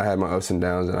I had my ups and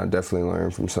downs, and I definitely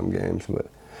learned from some games. But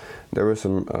there were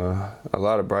some a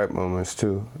lot of bright moments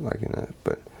too, like in that.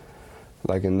 But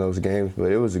like in those games,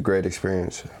 but it was a great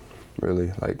experience.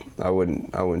 Really, like I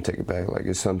wouldn't take it back. Like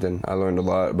it's something I learned a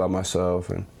lot about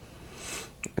myself and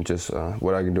just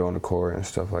what I can do on the court and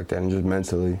stuff like that, and just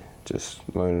mentally. Just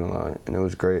learning a lot, and it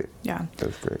was great. Yeah. It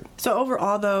was great. So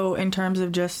overall, though, in terms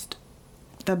of just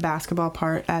the basketball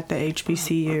part at the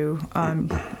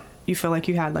HBCU, you feel like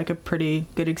you had, like, a pretty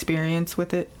good experience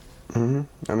with it?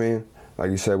 Mm-hmm. I mean,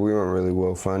 like you said, we weren't really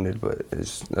well-funded, but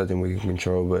it's nothing we can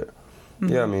control. But,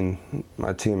 yeah, I mean,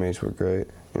 my teammates were great,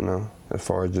 you know, as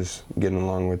far as just getting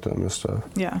along with them and stuff.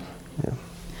 Yeah. Yeah.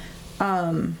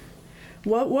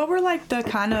 What were, like, the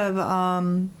kind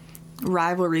of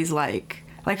rivalries like?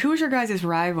 Like, who was your guys'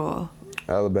 rival?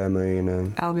 Alabama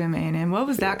A&M. Alabama A&M. What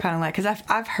was that kind of like? Because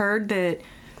I've heard that,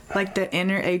 like, the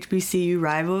inner HBCU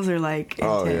rivals are, like,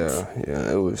 intense. Oh,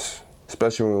 yeah. It was,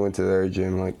 especially when we went to their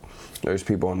gym, like, there's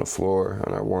people on the floor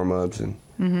on our warm-ups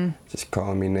and just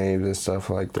calling me names and stuff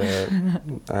like that.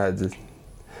 I had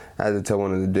to tell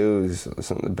one of the dudes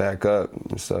something to back up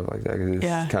and stuff like that, because he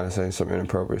was kind of saying some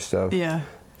inappropriate stuff. Yeah.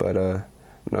 But,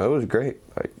 no, it was great.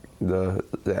 Like, the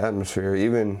atmosphere,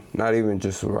 not even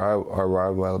just our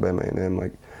rival Alabama A&M,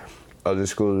 like other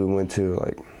schools we went to,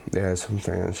 like they had some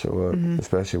fans show up,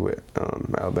 especially with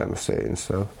Alabama State and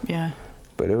stuff. Yeah.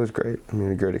 But it was great. I mean,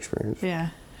 a great experience. Yeah.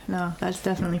 No, that's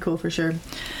definitely cool for sure.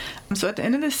 So at the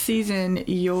end of the season,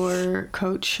 your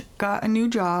coach got a new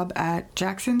job at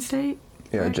Jackson State?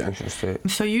 Yeah, right? Jackson State.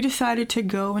 So you decided to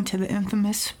go into the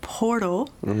infamous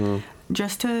portal.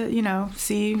 Just to, you know,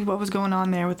 see what was going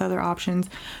on there with other options.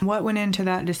 What went into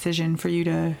that decision for you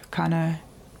to kind of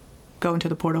go into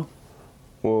the portal?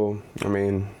 Well, I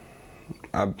mean,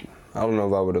 I don't know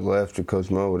if I would have left or Coach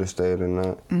Mo would have stayed or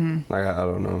not. Like, I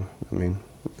don't know. I mean,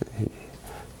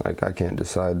 I can't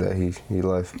decide that he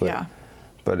left.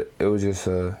 But it was just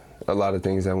a lot of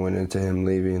things that went into him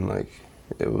leaving. Like,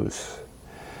 it's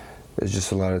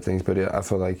just a lot of things. But I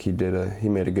feel like he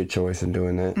made a good choice in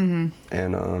doing that.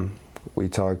 And we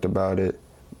talked about it,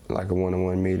 like a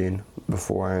one-on-one meeting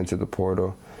before I entered the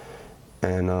portal.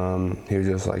 And he was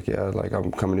just like, yeah, like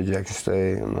I'm coming to Jackson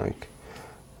State. And like,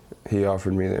 he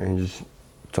offered me there and he just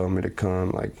told me to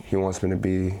come. Like, he wants me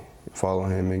to follow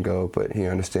him and go, but he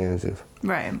understands if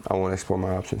I want to explore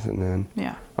my options. And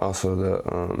then also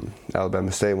the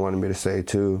Alabama State wanted me to stay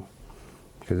too,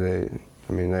 because they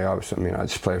obviously, I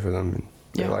just play for them and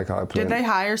they like how I play. Did they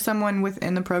hire someone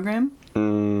within the program?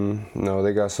 No,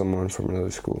 they got someone from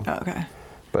another school. Oh, okay.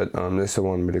 But they still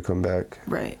wanted me to come back.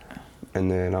 Right. And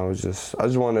then I just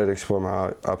wanted to explore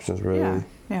my options, really.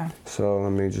 Yeah. So, I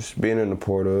mean, just being in the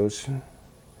portal,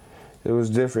 it was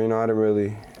different. You know, I didn't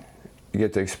really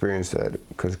get to experience that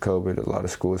because of COVID, a lot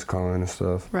of schools calling and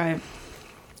stuff. Right.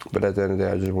 But at the end of the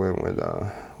day, I just went with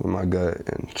my gut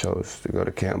and chose to go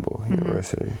to Campbell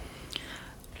University.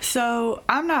 So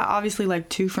I'm not obviously like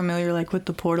too familiar like with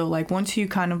the portal. Like once you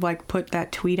kind of like put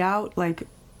that tweet out, like,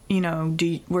 you know,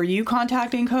 were you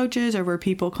contacting coaches or were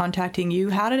people contacting you?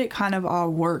 How did it kind of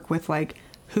all work with like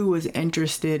who was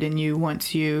interested in you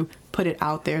once you put it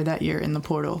out there that you're in the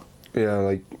portal? Yeah,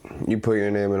 like you put your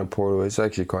name in a portal. It's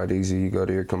actually quite easy. You go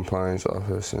to your compliance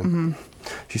office and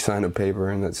you sign a paper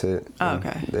and that's it. Oh,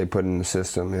 okay. They put it in the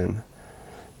system and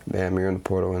bam, you're in the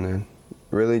portal. And then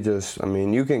really just, I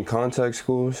mean, you can contact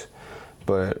schools,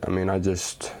 but I mean, I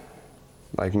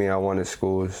wanted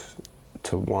schools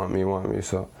to want me.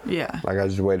 So yeah, like I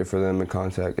just waited for them to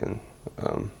contact and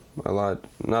I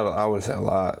wouldn't say a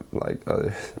lot like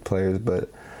other players, but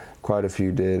quite a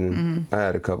few did, and I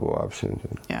had a couple options.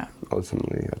 And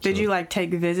ultimately, did you like take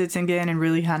visits again and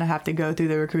really kind of have to go through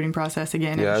the recruiting process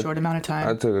again in a short amount of time?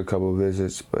 I took a couple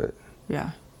visits, but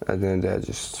at the end of that,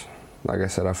 just like I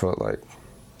said, I felt like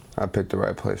I picked the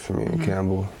right place for me in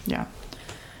Campbell. Yeah.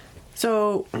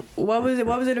 So what was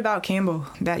it about Campbell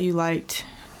that you liked?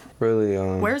 Really,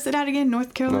 where's it at again?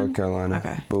 North Carolina? North Carolina.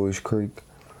 Okay. Bowies Creek.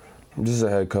 Just a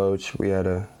head coach. I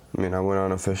went on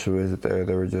an official visit there.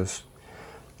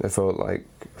 They felt like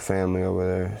family over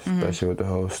there, especially with the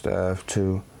whole staff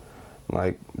too.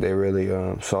 Like they really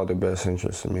saw the best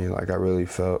interest in me. Like I really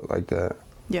felt like that.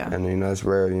 Yeah. And that's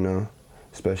rare,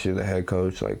 especially the head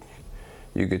coach. Like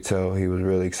you could tell he was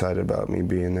really excited about me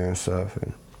being there and stuff.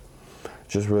 And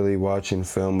just really watching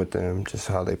film with them, just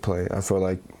how they play. I feel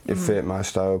like it fit my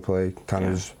style of play, kind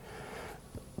of just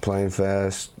playing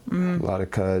fast, a lot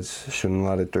of cuts, shooting a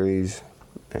lot of threes,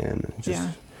 and just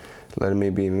letting me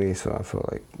be me. So I feel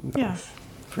like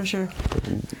for sure,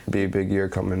 be a big year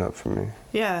coming up for me.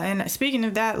 Yeah, and speaking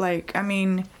of that, like, I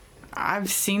mean,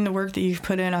 I've seen the work that you've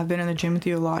put in. I've been in the gym with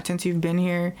you a lot since you've been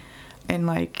here, and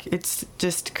like, it's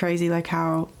just crazy, like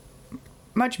how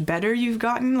much better you've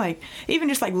gotten. Like, even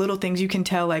just like little things you can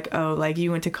tell, like, oh, like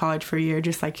you went to college for a year,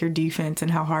 just like your defense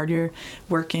and how hard you're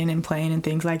working and playing and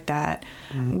things like that.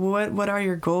 What are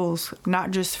your goals,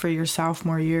 not just for your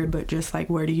sophomore year, but just like,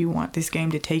 where do you want this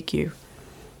game to take you?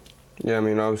 Yeah, I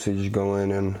mean, obviously just go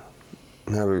in and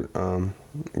have a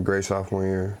great sophomore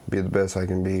year, be the best I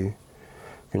can be,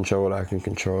 control what I can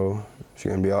control. It's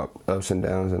going to be ups and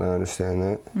downs, and I understand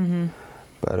that.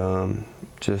 But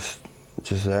just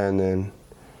that, and then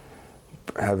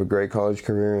have a great college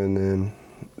career, and then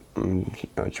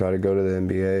try to go to the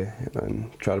NBA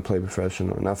and try to play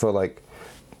professional. And I feel like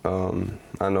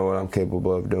I know what I'm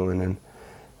capable of doing, and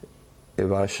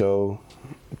if I show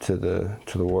to the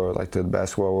world, like to the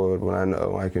basketball world, what I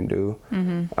know I can do,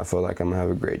 I feel like I'm gonna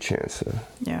have a great chance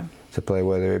to play,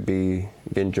 whether it be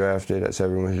getting drafted, that's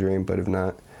everyone's dream, but if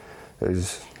not,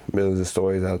 there's millions of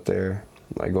stories out there,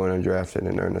 like going undrafted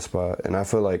and earning a spot. And I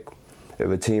feel like if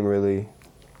a team really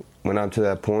went up to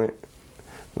that point,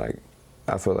 like,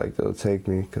 I feel like they'll take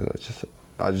me, because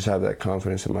I just have that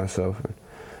confidence in myself and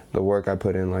the work I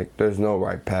put in. Like, there's no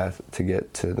right path to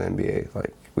get to the NBA.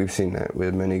 Like, we've seen that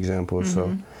with many examples.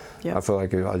 So I feel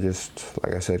like if I just,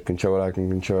 like I said, control what I can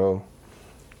control,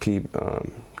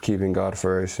 keeping God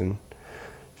first, and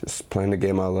just playing the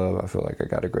game I love, I feel like I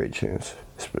got a great chance.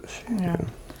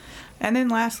 And then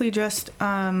lastly, just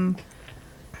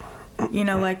you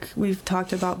know, like we've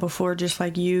talked about before, just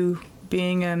like you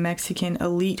being a Mexican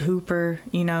elite hooper,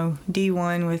 you know,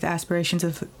 D1 with aspirations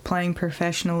of playing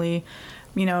professionally,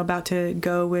 you know, about to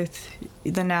go with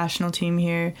the national team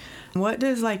here. What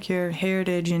does like your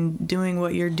heritage and doing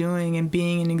what you're doing and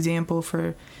being an example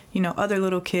for, you know, other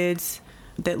little kids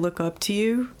that look up to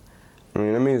you? I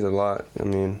mean, it means a lot. I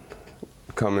mean,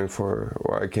 coming for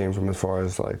where I came from, as far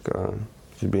as like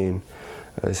just being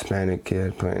a Hispanic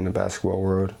kid playing in the basketball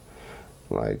world,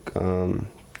 like to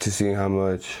see how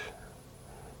much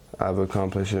I've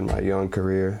accomplished in my young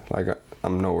career. Like,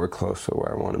 I'm nowhere close to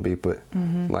where I want to be, but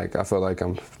like, I feel like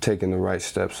I'm taking the right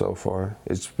steps so far.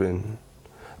 It's been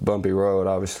a bumpy road,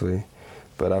 obviously,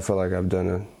 but I feel like I've done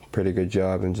a pretty good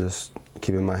job in just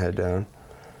keeping my head down.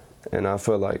 And I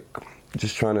feel like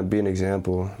just trying to be an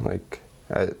example, like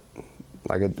at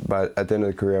the end of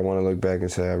the career, I want to look back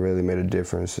and say I really made a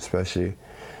difference, especially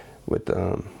with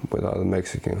all the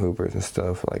Mexican hoopers and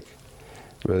stuff, like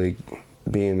really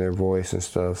being their voice and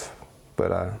stuff.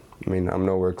 But I mean, I'm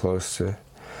nowhere close to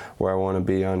where I want to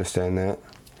be. I understand that.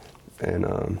 And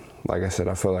like I said,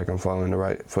 I feel like I'm following the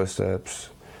right footsteps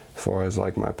as far as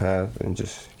like my path, and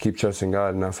just keep trusting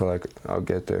God, and I feel like I'll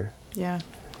get there. Yeah.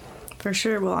 For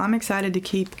sure. Well, I'm excited to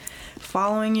keep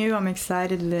following you. I'm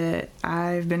excited that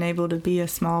I've been able to be a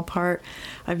small part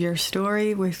of your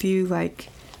story with you, like,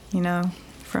 you know,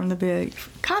 from the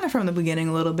beginning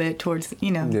a little bit towards,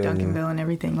 you know, Duncanville and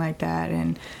everything like that.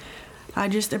 And I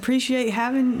just appreciate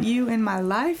having you in my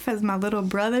life as my little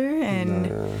brother,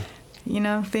 and, you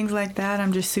know, things like that.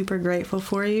 I'm just super grateful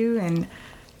for you. And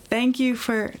thank you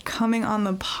for coming on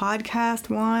the podcast,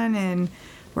 Juan. And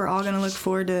we're all going to look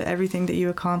forward to everything that you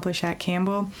accomplish at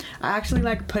Campbell. I actually,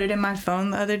 like, put it in my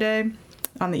phone the other day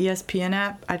on the ESPN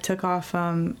app. I took off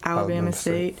Alabama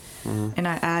State, and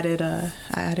I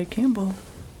added Campbell.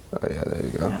 Oh, yeah, there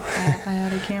you go. Yeah, I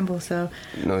added Campbell, so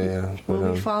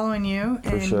we'll be following you.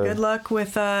 And good luck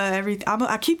with everything.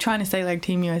 I keep trying to say, like,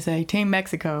 Team USA. Team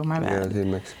Mexico, my bad. Yeah,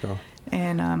 Team Mexico.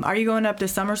 And are you going up to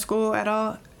summer school at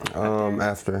all?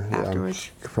 Afterwards.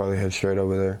 I'm probably head straight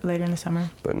over there. Later in the summer.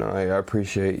 But no, I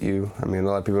appreciate you. I mean, a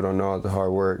lot of people don't know the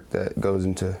hard work that goes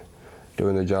into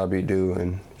doing the job you do,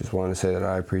 and just wanted to say that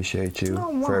I appreciate you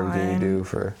for everything you do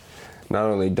for not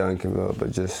only Duncanville,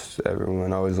 but just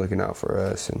everyone always looking out for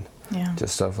us, and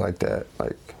just stuff like that.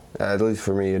 Like, at least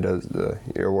for me,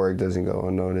 your work doesn't go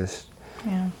unnoticed.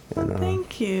 Yeah. Well,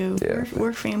 thank you. Yeah,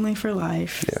 we're family for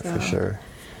life. Yeah, so. For sure.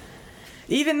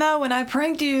 Even though when I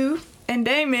pranked you and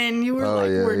Damon, you were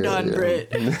we're done, Britt.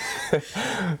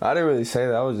 I didn't really say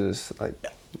that. I was just like,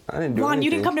 I didn't do Juan, anything.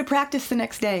 You didn't come to practice the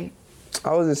next day.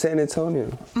 I was in San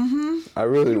Antonio. I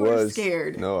really was. You were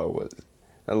scared. No, I wasn't.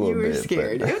 A little bit. You were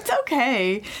scared. It's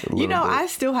okay. You know, I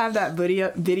still have that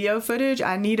video footage.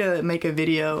 I need to make a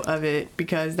video of it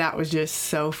because that was just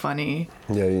so funny.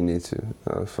 Yeah, you need to.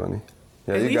 That was funny.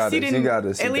 Yeah, you got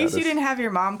this. At least you didn't have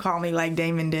your mom call me like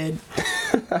Damon did.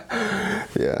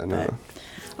 Yeah, no.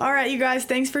 All right, you guys,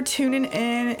 thanks for tuning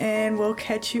in, and we'll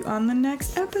catch you on the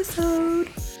next episode.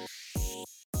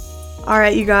 All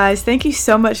right, you guys, thank you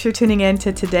so much for tuning in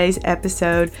to today's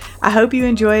episode. I hope you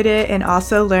enjoyed it and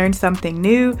also learned something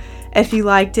new. If you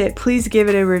liked it, please give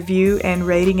it a review and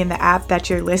rating in the app that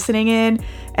you're listening in.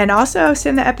 And also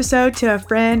send the episode to a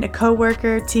friend, a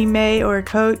coworker, teammate, or a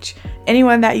coach.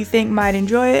 Anyone that you think might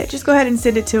enjoy it, just go ahead and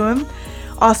send it to them.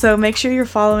 Also, make sure you're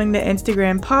following the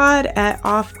Instagram pod at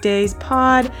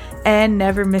offdayspod and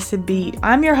never miss a beat.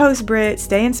 I'm your host, Britt.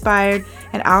 Stay inspired,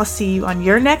 and I'll see you on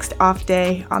your next off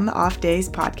day on the Off Days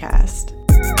podcast.